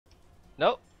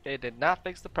Nope, it did not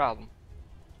fix the problem.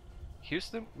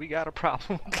 Houston, we got a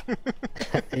problem.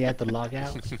 You have to log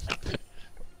out.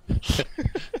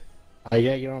 Oh,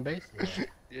 yeah, you're on base?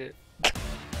 Yeah.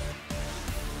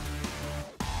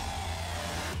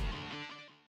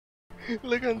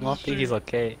 Look on I the don't think he's stream.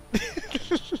 okay.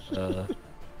 uh,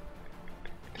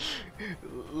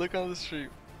 Look on the stream.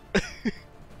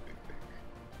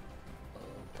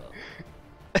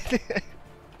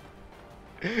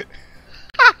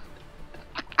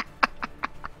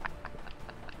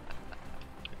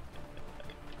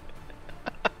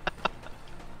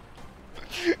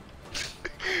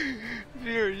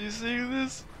 Here, you seeing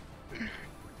this?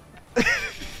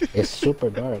 It's super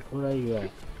dark. Where are you at?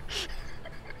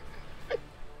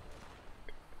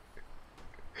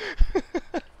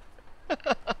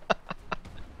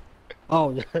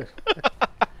 Oh,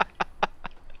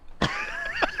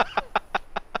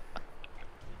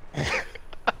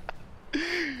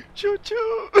 Choo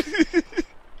choo!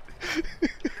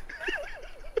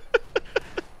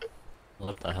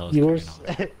 what the hell is you were going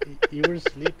on? you were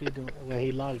sleeping when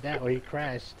he logged out, or he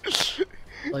crashed.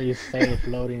 So you stay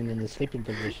floating in the sleeping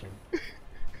position.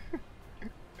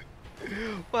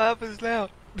 What happens now?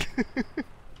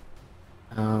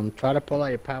 Try to pull out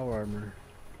your power armor.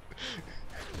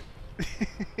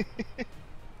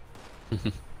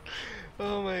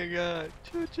 Oh my god.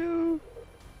 Choo choo!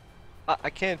 I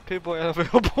can't pinpoint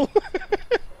unavailable.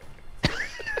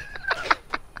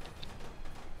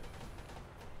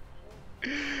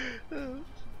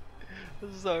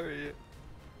 Sorry.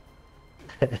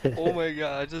 Oh my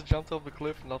god, I just jumped off the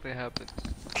cliff and nothing happened.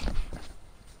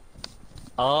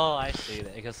 Oh, I see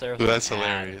that. Because there was That's an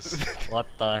ad. hilarious. What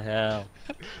the hell?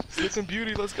 Sleeping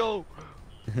Beauty, let's go!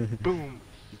 Boom!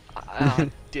 Ah,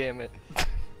 damn it.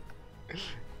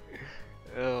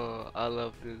 Oh, I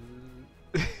love this.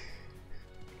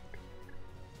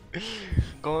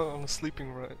 Going on a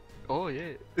sleeping run. Oh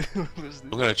yeah. Let's do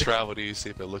I'm gonna travel to you, see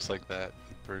if it looks like that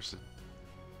in person.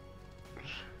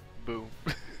 Boom.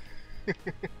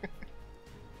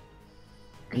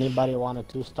 Anybody want a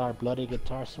 2-star bloody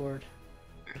guitar sword?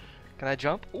 Can I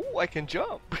jump? Ooh, I can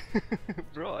jump!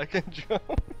 Bro, I can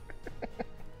jump.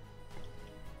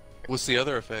 What's the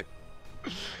other effect?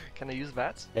 Can I use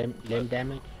VATS? Limb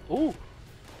damage? Ooh!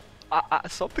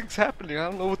 Something's happening, I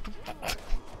don't know what the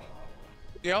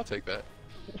Yeah, I'll take that.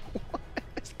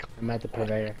 I'm at the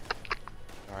purveyor.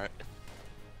 Alright.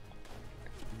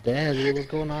 Damn, dude, what's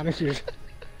going on here?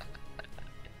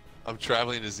 I'm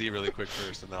traveling to Z really quick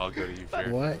first, and then I'll go to you, Fear.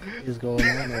 What is going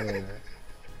on over there?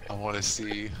 I want to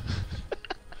see.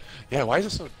 Yeah, why is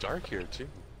it so dark here, too?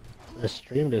 The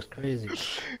stream looks crazy.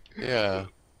 Yeah.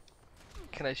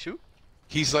 Can I shoot?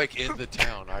 He's like in the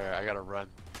town. I gotta run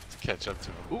to catch up to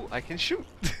him. Ooh, I can shoot!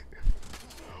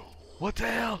 What the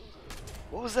hell?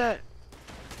 What was that?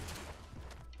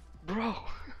 Bro!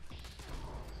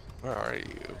 Where are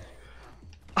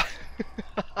you?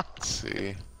 Let's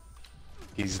see.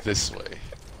 He's this way.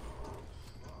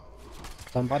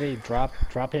 Somebody drop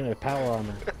him a power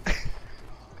armor.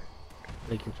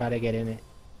 We can try to get in it.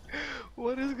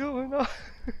 What is going on?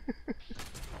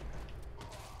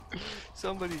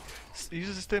 Somebody, use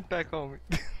a stim pack on me.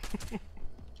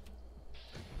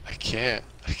 I can't.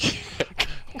 I can't.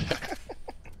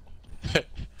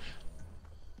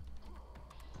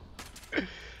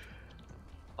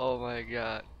 Oh my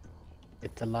god.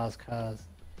 It's a lost cause.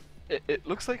 It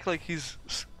looks like he's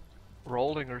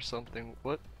rolling or something.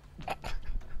 What?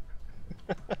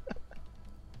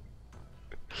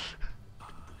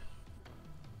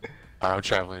 I'm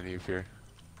traveling to you, Fear.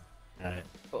 Alright.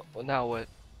 Oh, now what?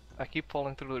 I keep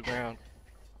falling through the ground.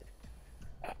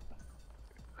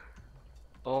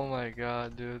 Oh my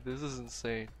god, dude, this is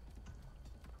insane.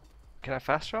 Can I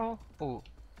fast travel? Oh,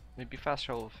 maybe fast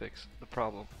travel will fix the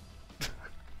problem.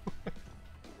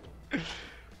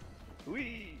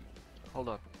 Whee! Hold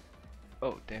on.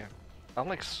 Oh, damn. I'm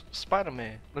like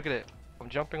Spider-Man. Look at it. I'm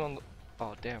jumping on the...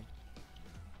 Oh, damn.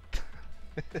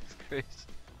 It's crazy.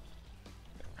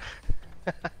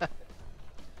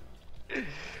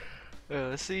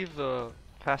 Let's see if the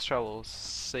fast travel will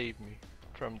save me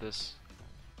from this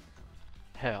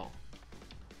hell.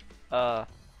 There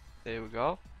we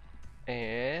go.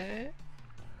 And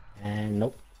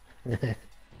Nope.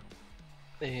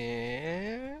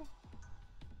 and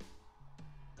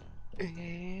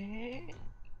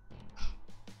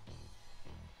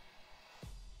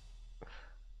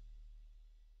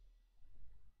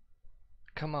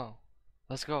come on,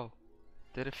 let's go.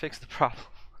 Did it fix the problem?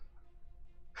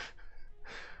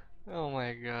 Oh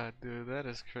my god, dude, that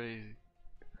is crazy.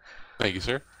 Thank you,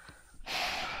 sir.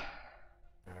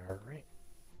 Alright.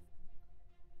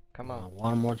 Come on.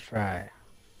 One more try.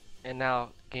 And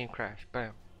now game crash.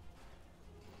 Bam.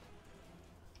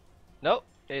 Nope,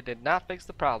 it did not fix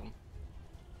the problem.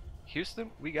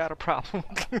 Houston, we got a problem.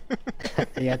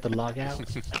 You have to log out.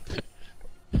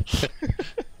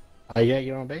 Oh, you at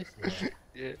your own base?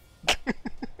 Yeah.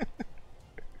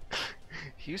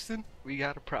 Houston, we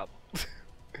got a problem.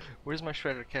 Where's my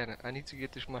shredder cannon? I need to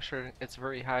get to my shredder. It's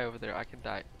very high over there. I can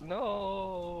die.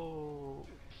 No.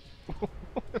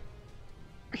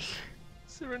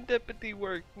 Serendipity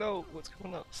work. No. What's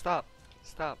going on? Stop.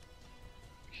 Stop.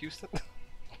 Houston.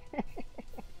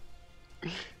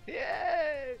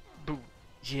 Yeah. Boom.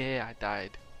 Yeah, I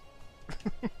died.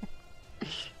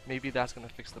 Maybe that's gonna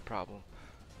fix the problem.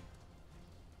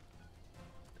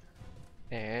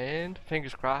 And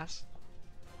fingers crossed.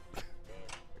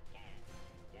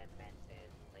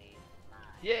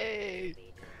 Yay!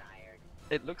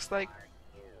 It looks like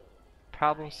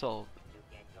problem solved.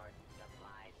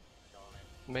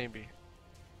 Maybe.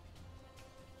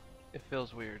 It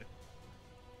feels weird.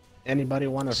 Anybody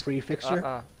want a free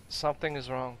fixture? Something is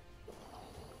wrong.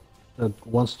 The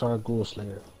 1-star Ghoul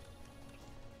Slayer.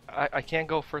 I can't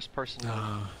go first person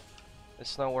now.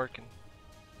 It's not working.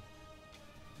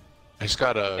 I just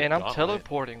got a And I'm gauntlet.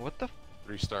 teleporting. What the?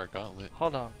 3-star gauntlet.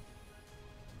 Hold on.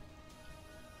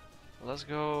 Let's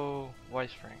go White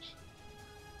Springs.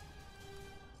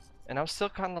 And I'm still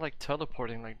kind of like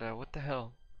teleporting like that. What the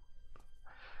hell?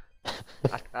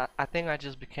 I think I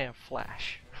just became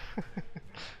Flash.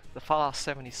 The Fallout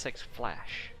 76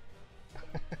 Flash.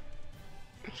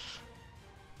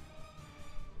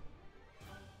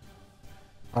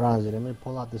 Hold on, let me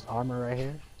pull out this armor right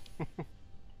here.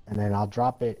 And then I'll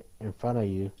drop it in front of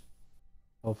you.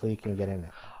 Hopefully you can get in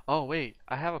it. Oh wait,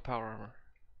 I have a power armor.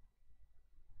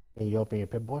 Can you open your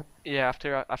Pip-Boy? Yeah,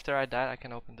 after I die, I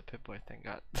can open the Pip-Boy. Thank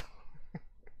God.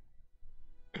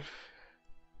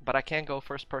 But I can't go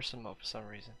first person mode for some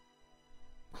reason.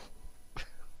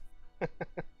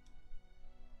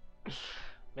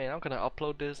 Man, I'm gonna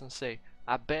upload this and say,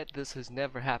 I bet this has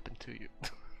never happened to you.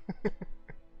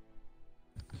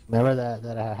 Remember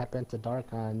that happened to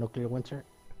Dark on Nuclear Winter?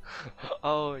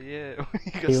 Oh yeah,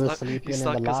 He was sleeping in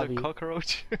the lobby. A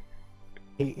cockroach.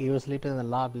 He was sleeping in the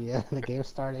lobby and the game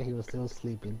started, he was still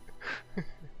sleeping.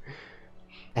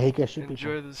 And he could shoot people.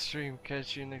 Enjoy the stream,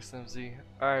 catch you next time, Z.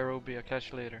 Alright, Robbie, I'll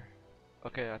catch you later.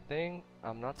 Okay, I think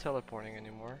I'm not teleporting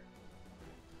anymore.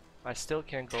 I still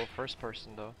can't go first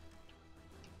person though.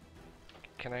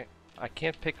 Can I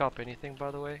can't pick up anything,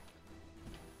 by the way.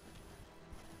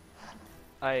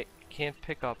 I can't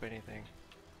pick up anything.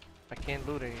 I can't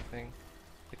loot anything.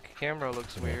 The camera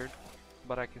looks weird,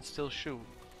 but I can still shoot.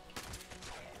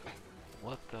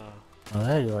 What the? Oh,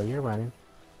 there you are, you're running.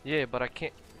 Yeah, but I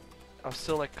can't. I'm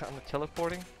still like kind of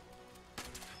teleporting.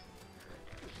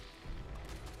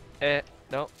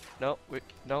 No,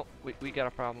 we got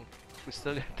a problem. We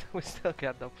still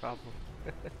got no problem.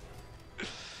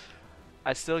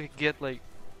 I still get like,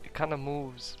 it kind of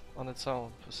moves on its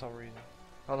own for some reason.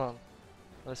 Hold on.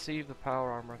 Let's see if the power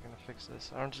armor gonna fix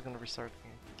this. I'm just gonna restart the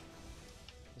game.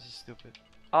 This is stupid.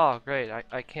 Oh great,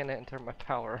 I can't enter my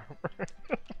power armor.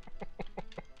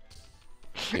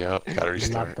 Yep, gotta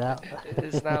restart. Out.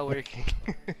 It's not working.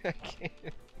 I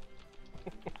can't.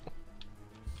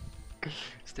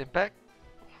 Step back.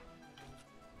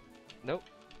 Nope.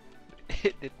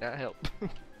 It did not help.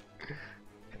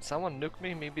 Can someone nuke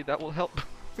me? Maybe that will help.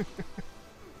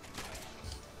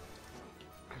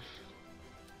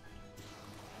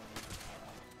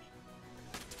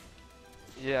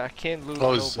 Yeah, I can't lose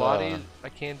no bodies. I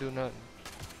can't do nothing.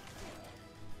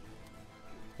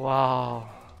 Wow.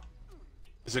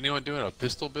 Is anyone doing a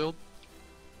pistol build?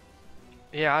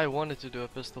 Yeah, I wanted to do a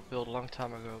pistol build a long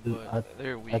time ago, but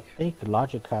they're weak. I think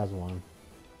Logic has one.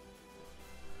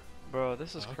 Bro,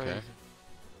 this is crazy.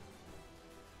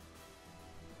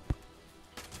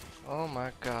 Oh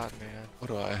my god, man. What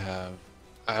do I have?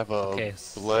 I have a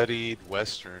bloodied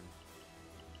Western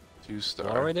 2-star.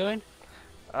 What are we doing?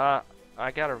 I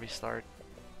gotta restart.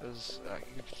 Cause I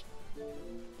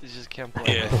just can't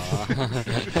play. Yeah.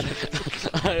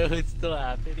 It's still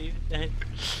happening.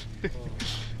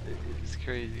 It's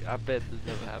crazy. I bet this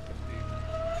never happened to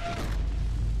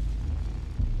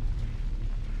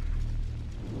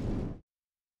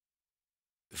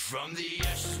you. From the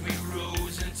ashes we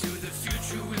rose into the future.